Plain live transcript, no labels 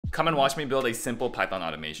Come and watch me build a simple Python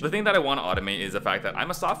automation. The thing that I want to automate is the fact that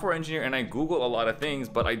I'm a software engineer and I Google a lot of things,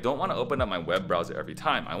 but I don't want to open up my web browser every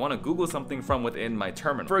time. I want to Google something from within my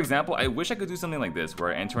terminal. For example, I wish I could do something like this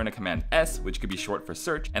where I enter in a command S, which could be short for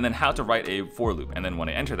search, and then how to write a for loop. And then when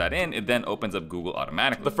I enter that in, it then opens up Google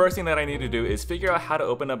automatically. The first thing that I need to do is figure out how to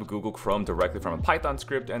open up Google Chrome directly from a Python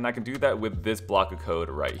script, and I can do that with this block of code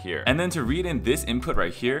right here. And then to read in this input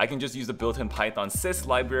right here, I can just use the built-in Python sys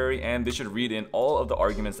library, and this should read in all of the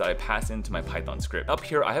arguments that I pass into my Python script. Up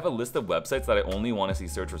here, I have a list of websites that I only want to see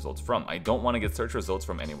search results from. I don't want to get search results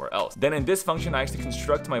from anywhere else. Then in this function, I actually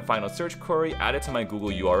construct my final search query, add it to my Google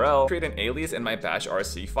URL, create an alias in my bash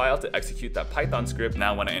RC file to execute that Python script.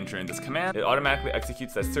 Now when I enter in this command, it automatically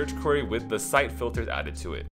executes that search query with the site filters added to it.